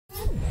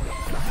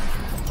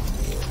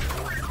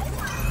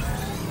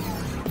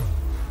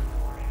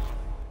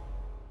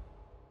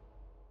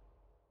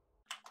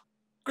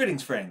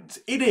Greetings friends,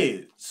 it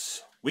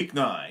is week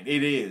 9,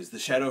 it is the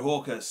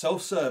Shadowhawker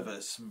Self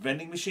Service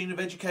Vending Machine of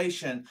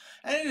Education,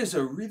 and it is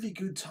a really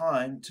good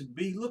time to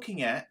be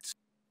looking at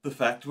the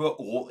fact we're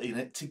all in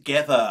it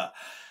together.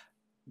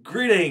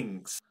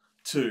 Greetings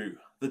to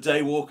the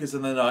Daywalkers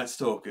and the Night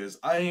Stalkers.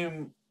 I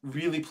am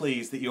really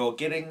pleased that you're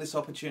getting this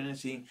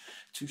opportunity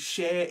to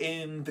share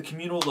in the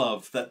communal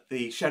love that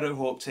the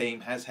Shadowhawk team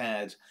has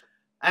had.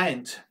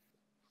 And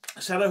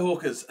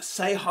Shadowhawkers,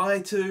 say hi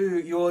to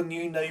your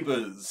new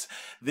neighbours.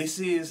 This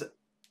is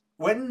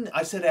when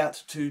I set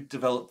out to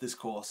develop this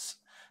course,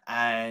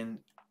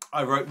 and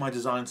I wrote my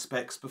design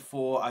specs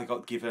before I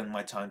got given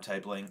my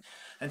timetabling.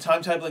 And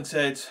timetabling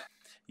said,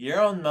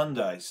 "You're on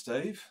Monday,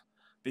 Steve,"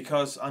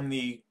 because I'm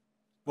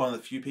one of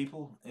the few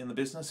people in the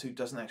business who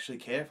doesn't actually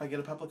care if I get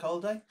a public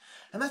holiday.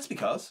 And that's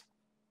because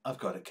I've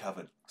got it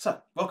covered.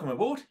 So, welcome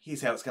aboard.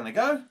 Here's how it's going to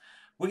go.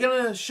 We're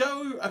going to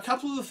show a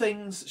couple of the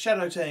things,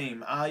 Shadow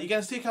Team. You're going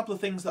to see a couple of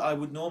things that I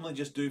would normally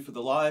just do for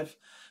the live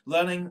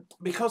learning.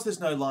 Because there's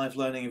no live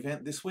learning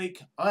event this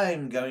week,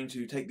 I'm going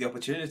to take the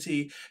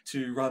opportunity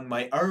to run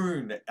my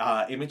own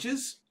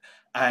images.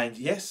 And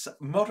yes,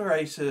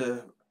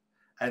 moderator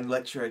and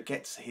lecturer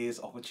gets his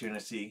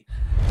opportunity.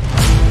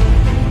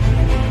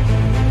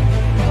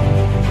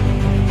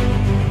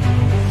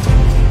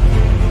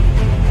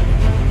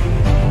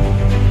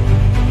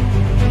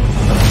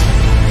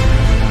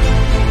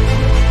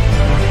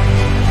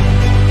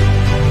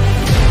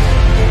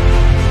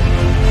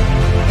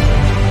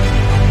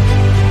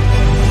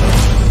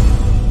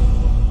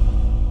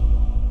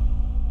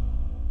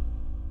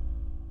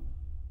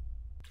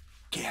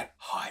 Get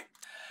hyped.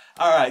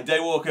 Alright,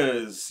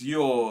 Daywalkers,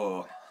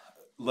 your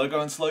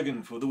logo and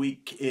slogan for the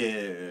week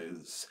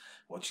is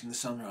watching the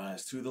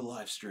sunrise through the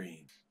live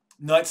stream.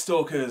 Night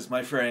Stalkers,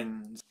 my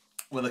friends,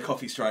 when the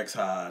coffee strikes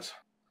hard,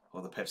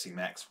 or the Pepsi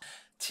Max.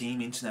 Team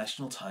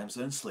International Time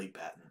Zone Sleep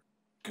Pattern.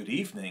 Good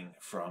evening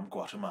from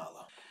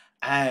Guatemala.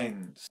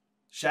 And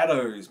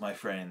Shadows, my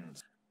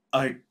friends.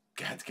 I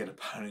had to get a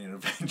pun in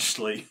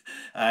eventually.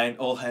 And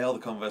all hail the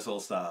Converse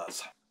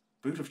All-Stars.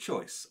 Boot of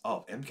choice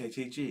of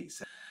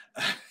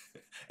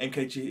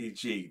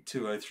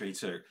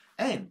MKTG2032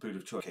 and boot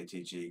of choice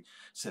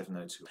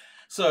MKTG702.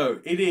 So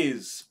it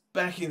is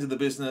back into the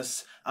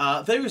business.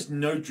 There is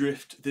no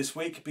drift this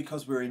week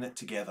because we're in it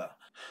together.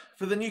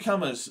 For the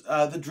newcomers,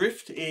 the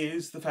drift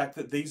is the fact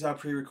that these are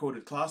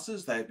pre-recorded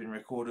classes. They have been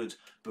recorded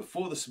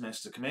before the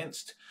semester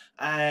commenced,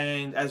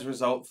 and as a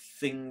result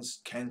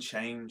things can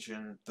change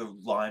and the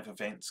live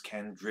events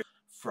can drift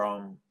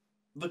from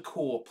the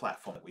core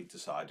platform that we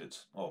decided,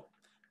 or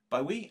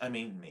by we, I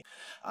mean me,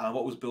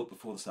 what was built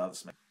before the start of the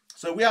semester.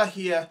 So we are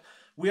here,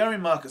 we are in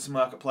markets and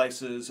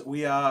marketplaces,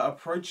 we are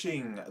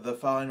approaching the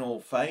final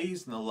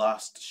phase and the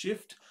last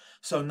shift.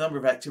 So a number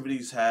of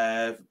activities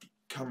have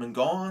come and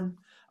gone.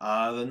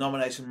 The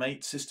nomination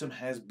mate system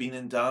has been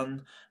and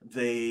done.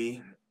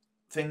 The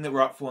thing that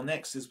we're up for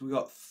next is we've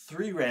got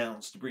 3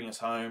 rounds to bring us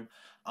home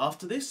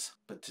after this.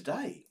 But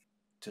today,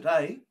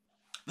 the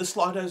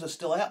Slidos are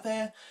still out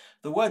there.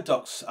 The Word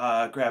docs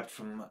are grabbed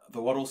from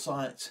the Waddle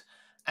site.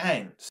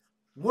 And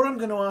what I'm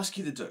going to ask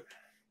you to do.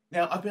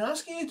 Now, I've been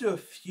asking you to do a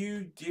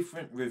few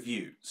different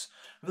reviews.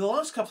 Over the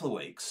last couple of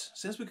weeks,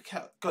 since we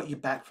got you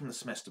back from the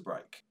semester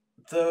break,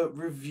 the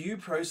review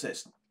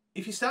process,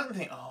 if you start to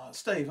think, oh,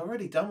 Steve, I've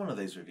already done one of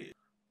these reviews.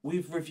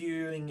 We're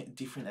reviewing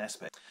different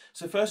aspects.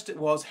 So first it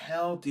was,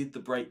 how did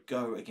the break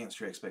go against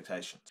your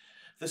expectations?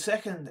 The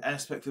second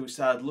aspect that we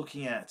started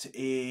looking at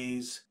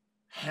is,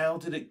 how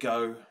did it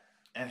go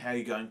and how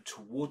you're going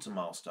towards a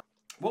milestone?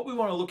 What we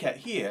want to look at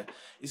here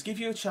is give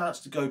you a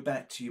chance to go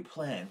back to your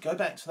plan. Go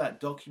back to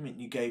that document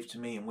you gave to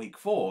me in week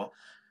 4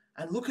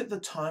 and look at the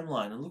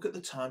timeline and look at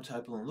the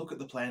timetable and look at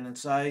the plan and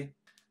say,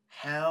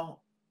 how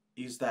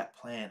is that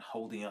plan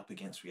holding up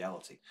against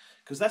reality?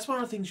 Because that's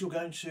one of the things you're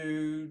going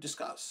to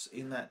discuss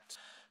in that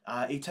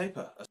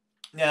e-taper.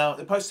 Now,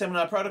 the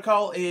post-seminar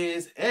protocol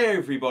is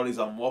everybody's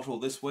on Wattle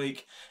this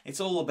week. It's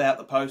all about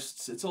the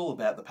posts, it's all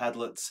about the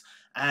Padlets,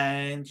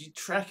 and you're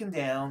tracking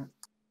down.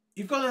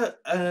 You've got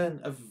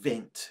an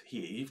event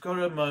here. You've got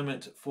a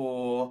moment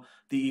for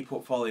the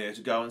e-portfolio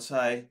to go and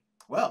say,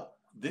 well,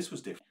 this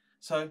was different.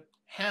 So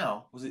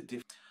how was it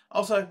different?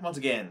 Also, once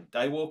again,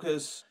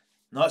 Daywalkers,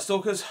 Night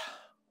Stalkers,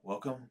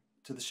 welcome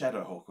to the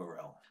Shadowhawker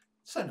realm.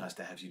 So nice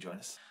to have you join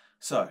us.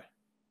 So,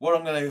 what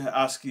I'm going to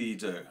ask you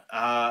to do.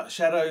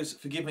 Shadows,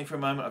 forgive me for a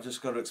moment. I've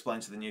just got to explain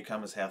to the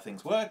newcomers how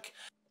things work.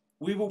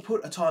 We will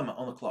put a timer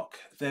on the clock.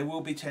 There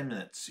will be 10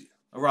 minutes.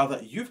 Or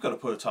rather, you've got to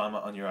put a timer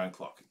on your own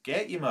clock.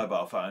 Get your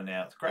mobile phone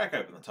out, crack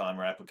open the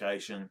timer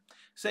application,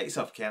 set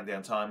yourself a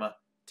countdown timer,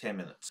 10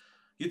 minutes.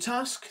 Your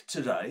task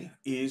today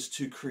is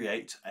to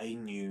create a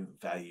new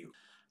value.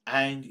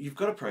 And you've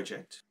got a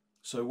project.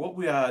 So what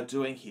we are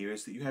doing here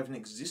is that you have an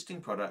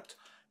existing product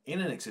in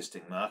an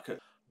existing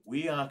market.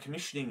 We are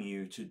commissioning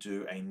you to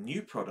do a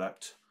new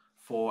product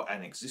for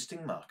an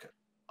existing market.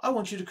 I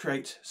want you to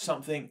create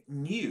something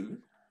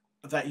new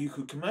that you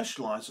could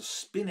commercialize or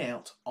spin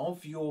out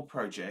of your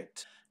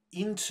project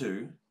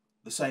into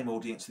the same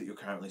audience that you're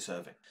currently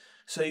serving.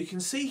 So you can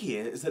see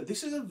here is that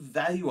this is a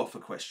value offer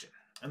question.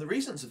 And the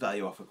reason it's a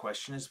value offer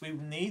question is we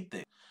need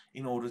this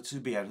in order to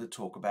be able to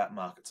talk about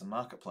markets and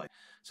marketplace.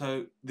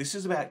 So this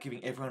is about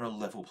giving everyone a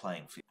level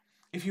playing field.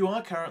 If you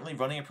are currently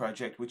running a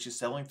project which is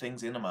selling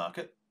things in a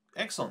market,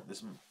 excellent,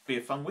 this will be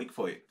a fun week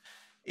for you.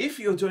 If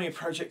you're doing a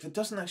project that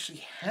doesn't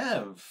actually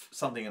have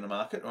something in a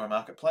market or a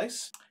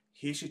marketplace,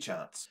 here's your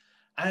chance.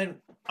 And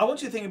I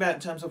want you to think about in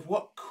terms of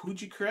what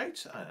could you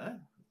create? I don't know,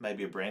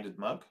 maybe a branded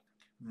mug,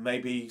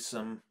 maybe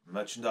some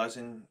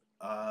merchandising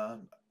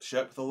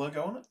shirt with a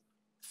logo on it.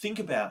 Think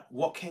about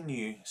what can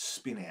you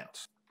spin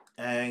out.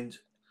 And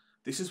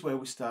this is where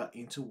we start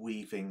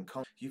interweaving.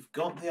 You've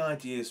got the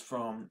ideas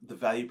from the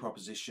value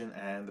proposition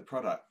and the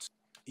product.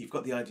 You've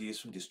got the ideas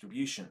from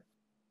distribution.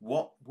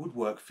 What would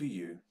work for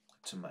you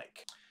to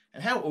make?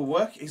 And how it will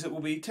work is it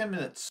will be 10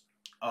 minutes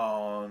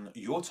on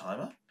your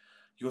timer.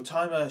 Your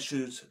timer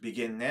should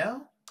begin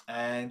now,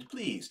 and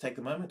please take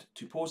the moment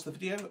to pause the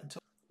video until...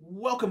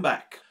 Welcome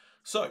back.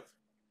 So,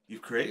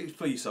 you've created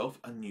for yourself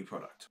a new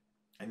product,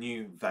 a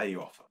new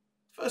value offer.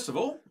 First of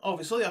all,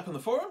 obviously up in the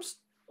forums,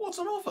 what's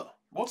an offer?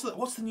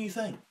 What's the new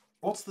thing?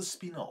 What's the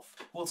spin-off?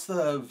 What's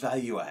the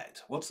value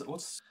add?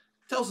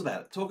 Tell us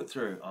about it. Talk it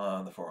through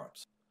on the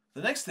forums.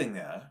 The next thing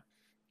now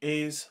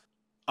is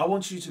I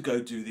want you to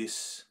go do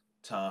this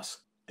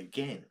task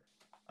again.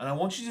 And I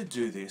want you to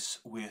do this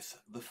with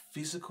the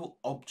physical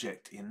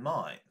object in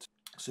mind.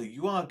 So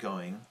you are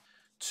going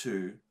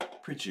to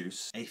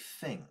produce a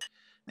thing.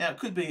 Now it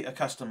could be a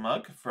custom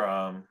mug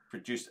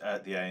produced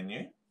at the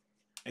ANU.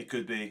 It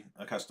could be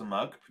a custom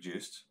mug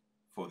produced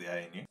for the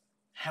ANU.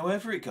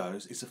 However it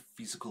goes, it's a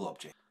physical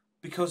object.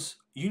 Because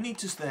you need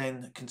to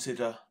then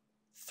consider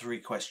 3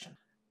 questions.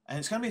 And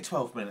it's going to be a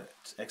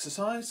 12-minute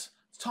exercise.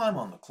 Time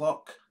on the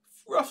clock,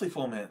 roughly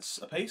 4 minutes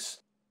apiece.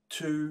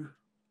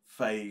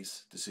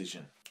 2-phase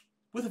decision.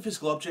 With a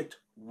physical object,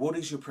 what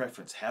is your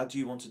preference? How do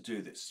you want to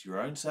do this? Your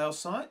own sales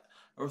site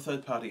or a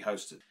third-party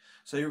hosted?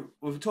 So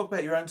when we talk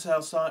about your own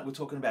sales site, we're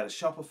talking about a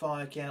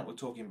Shopify account, we're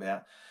talking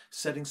about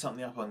setting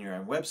something up on your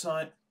own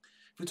website.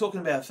 If we're talking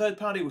about a third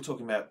party, we're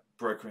talking about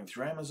brokering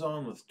through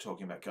Amazon, we're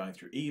talking about going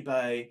through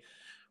eBay,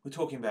 we're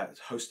talking about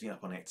hosting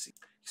up on Etsy.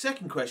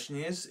 Second question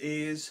is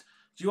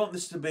do you want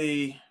this to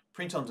be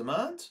print on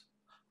demand?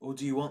 Or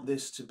do you want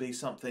this to be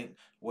something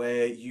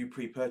where you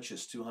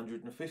pre-purchase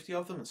 250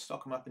 of them and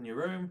stock them up in your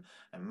room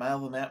and mail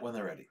them out when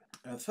they're ready?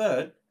 And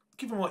third,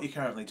 given what you're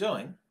currently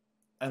doing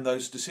and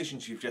those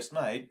decisions you've just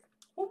made,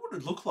 what would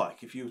it look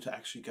like if you were to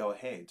actually go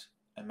ahead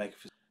and make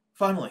a...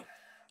 Finally,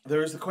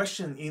 there is the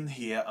question in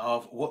here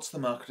of what's the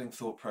marketing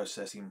thought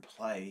process in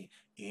play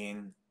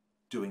in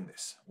doing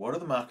this? What are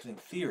the marketing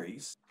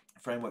theories,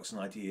 frameworks and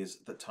ideas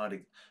that tie to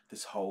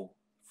this whole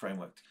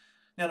framework?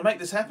 Now to make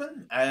this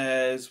happen,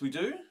 as we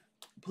do,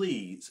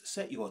 please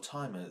set your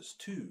timers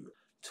to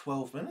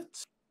 12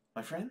 minutes.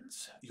 My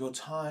friends, your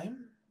timer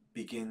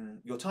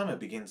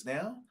begins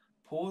now.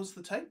 Pause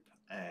the tape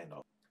and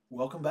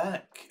welcome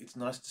back. It's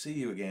nice to see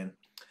you again.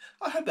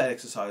 I hope that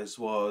exercise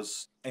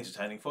was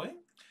entertaining for you.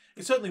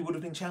 It certainly would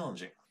have been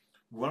challenging.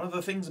 One of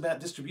the things about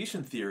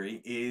distribution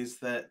theory is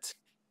that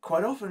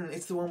quite often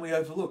it's the one we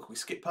overlook. We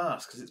skip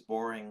past because it's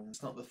boring,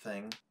 it's not the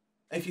thing.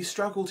 If you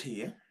struggled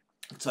here,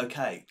 it's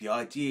okay. The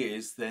idea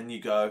is then you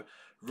go,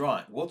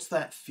 right, what's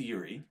that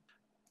theory?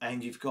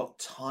 And you've got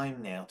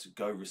time now to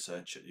go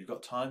research it. You've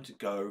got time to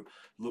go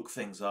look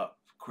things up,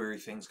 query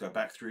things, go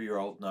back through your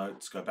old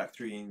notes, go back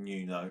through your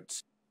new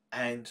notes,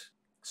 and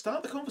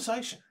start the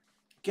conversation.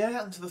 Get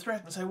out into the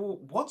thread and say, well,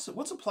 what's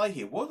at play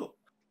here? What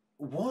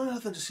are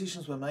the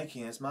decisions we're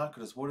making as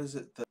marketers? What is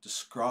it that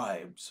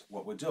describes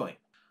what we're doing?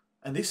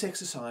 And this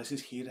exercise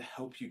is here to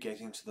help you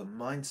get into the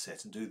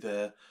mindset and do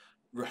the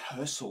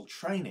rehearsal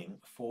training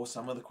for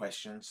some of the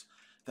questions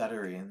that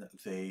are in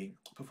the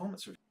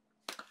performance review.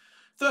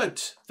 Third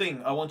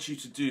thing I want you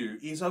to do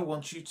is I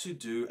want you to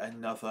do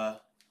another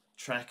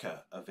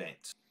tracker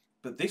event.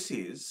 But this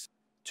is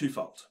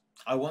twofold.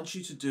 I want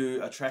you to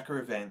do a tracker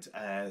event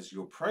as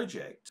your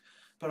project,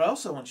 but I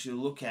also want you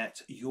to look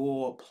at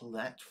your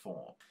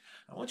platform.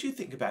 I want you to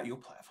think about your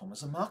platform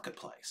as a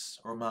marketplace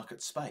or a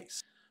market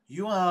space.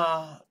 You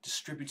are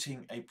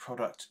distributing a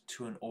product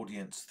to an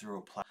audience through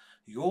a platform.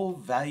 Your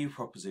value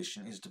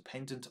proposition is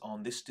dependent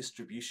on this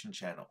distribution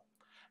channel.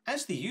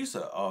 As the user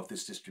of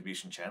this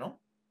distribution channel,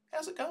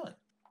 how's it going?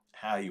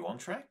 How are you on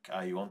track?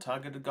 Are you on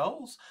targeted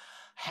goals?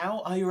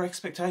 How are your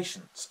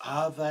expectations?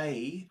 Are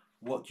they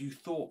what you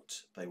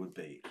thought they would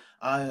be?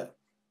 I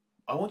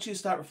want you to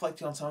start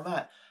reflecting on some of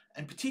that,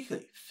 and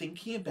particularly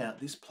thinking about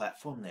this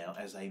platform now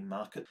as a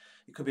market.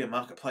 It could be a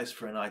marketplace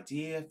for an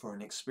idea, for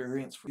an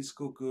experience, for a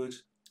physical good.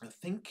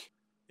 Think,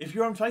 if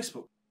you're on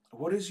Facebook,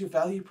 what is your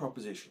value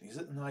proposition? Is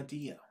it an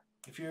idea?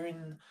 If you're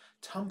in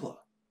Tumblr,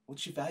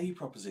 what's your value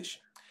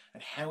proposition?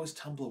 And how is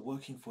Tumblr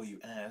working for you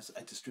as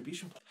a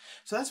distribution plan?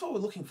 So that's what we're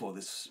looking for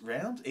this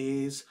round,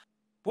 is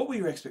what were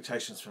your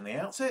expectations from the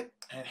outset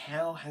and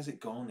how has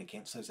it gone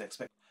against those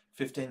expectations?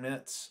 15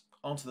 minutes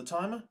onto the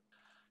timer,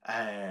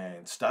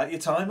 and start your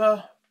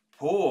timer,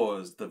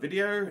 pause the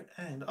video,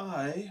 and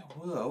I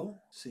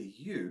will see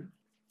you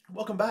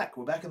Welcome back.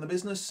 We're back in the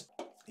business.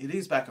 It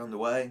is back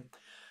underway.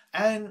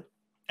 And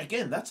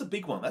again, that's a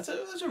big one. That's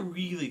a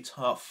really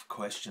tough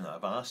question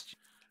I've asked you.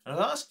 And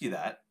I've asked you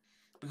that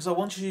because I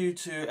want you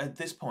to, at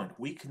this point,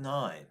 week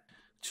 9,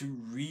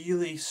 to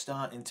really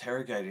start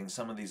interrogating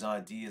some of these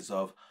ideas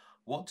of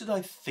what did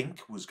I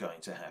think was going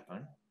to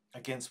happen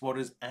against what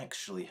is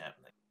actually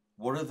happening.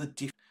 What are the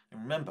different?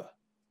 And remember,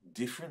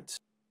 different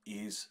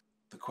is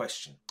the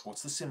question.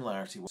 What's the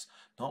similarity?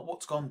 Not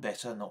what's gone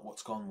better, not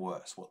what's gone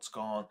worse. What's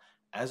gone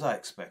as I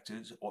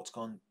expected, what's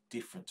gone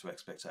different to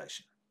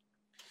expectation.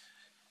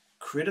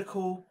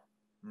 Critical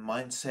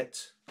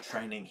mindset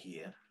training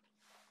here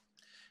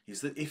is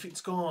that if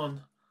it's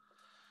gone,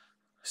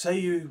 say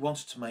you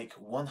wanted to make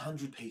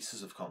 100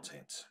 pieces of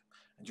content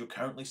and you're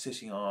currently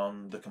sitting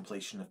on the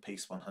completion of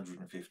piece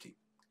 150,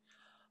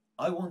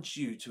 I want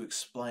you to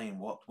explain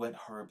what went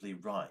horribly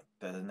right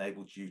that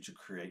enabled you to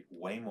create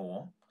way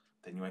more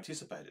than you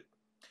anticipated.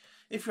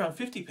 If you're on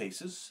 50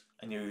 pieces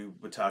and you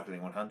were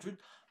targeting 100,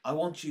 I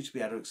want you to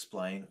be able to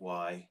explain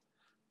why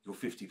you're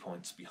 50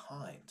 points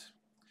behind.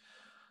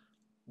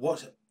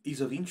 What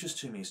is of interest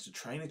to me is to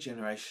train a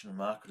generation of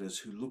marketers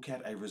who look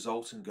at a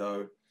result and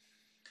go,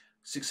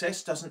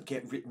 success doesn't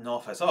get written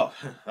off as, oh,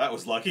 that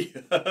was lucky,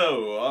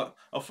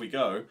 off we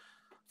go.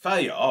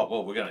 Failure, oh,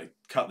 well, we're going to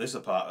cut this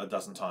apart a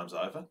dozen times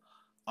over.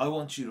 I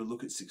want you to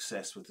look at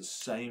success with the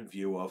same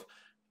view of,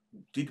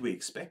 did we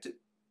expect it?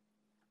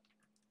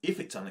 If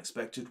it's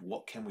unexpected,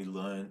 what can we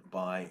learn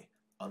by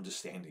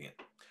understanding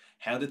it?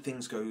 How did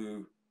things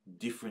go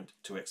different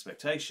to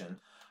expectation?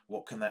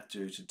 What can that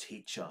do to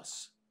teach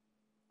us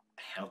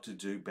how to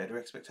do better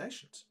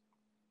expectations?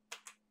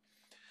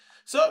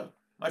 So,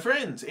 my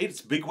friends,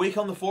 it's big week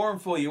on the forum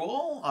for you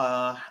all.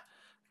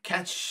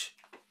 Chat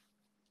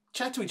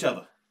to each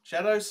other.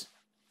 Shadows,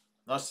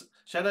 nice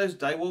shadows,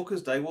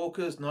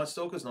 daywalkers, night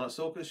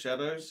stalkers,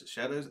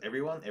 shadows,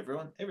 everyone.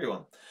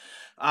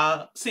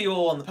 See you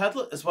all on the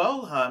Padlet as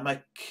well.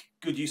 Make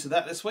good use of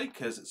that this week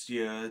because it's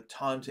your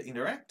time to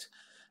interact.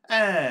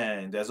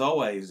 And as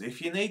always,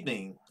 if you need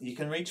me, you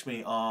can reach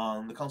me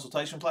on the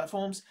consultation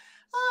platforms.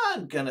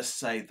 I'm going to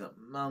say that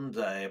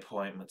Monday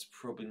appointment's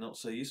probably not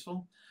so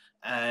useful.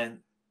 And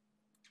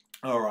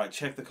alright,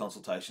 check the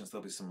consultations.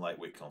 There'll be some late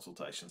week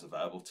consultations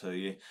available to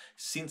you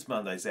since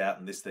Monday's out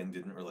and this thing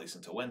didn't release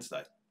until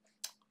Wednesday.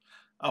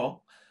 Oh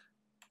well.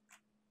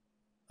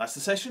 That's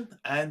the session.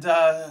 And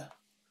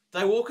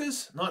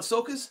Daywalkers, Night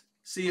Stalkers,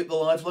 see you at the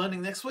live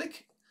learning next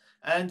week.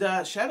 And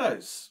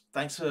Shadows,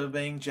 thanks for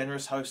being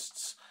generous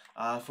hosts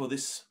for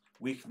this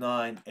week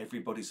 9.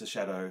 Everybody's a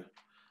shadow.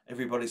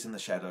 Everybody's in the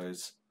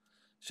shadows.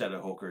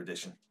 Shadow Hawker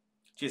edition.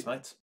 Cheers,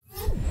 mates.